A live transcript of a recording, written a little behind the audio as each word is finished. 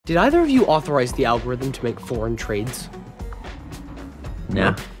Did either of you authorize the algorithm to make foreign trades?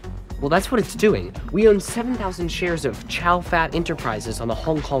 No. Well, that's what it's doing. We own 7,000 shares of Chow Fat Enterprises on the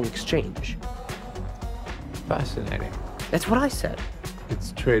Hong Kong exchange. Fascinating. That's what I said.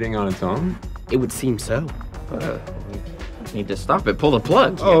 It's trading on its own? It would seem so. We need to stop it. Pull the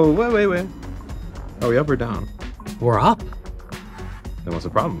plug. Oh, wait. Are we up or down? We're up. Then what's the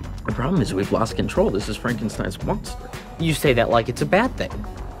problem? The problem is we've lost control. This is Frankenstein's monster. You say that like it's a bad thing.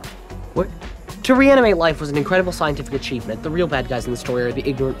 What? To reanimate life was an incredible scientific achievement. The real bad guys in the story are the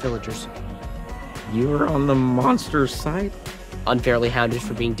ignorant villagers. You were on the monster side? Unfairly hounded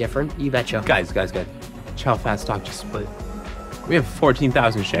for being different? You betcha. Guys. Chow Fat stock just split. We have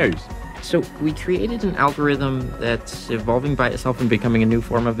 14,000 shares. So we created an algorithm that's evolving by itself and becoming a new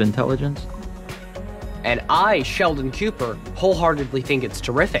form of intelligence? And I, Sheldon Cooper, wholeheartedly think it's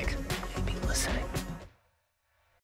terrific.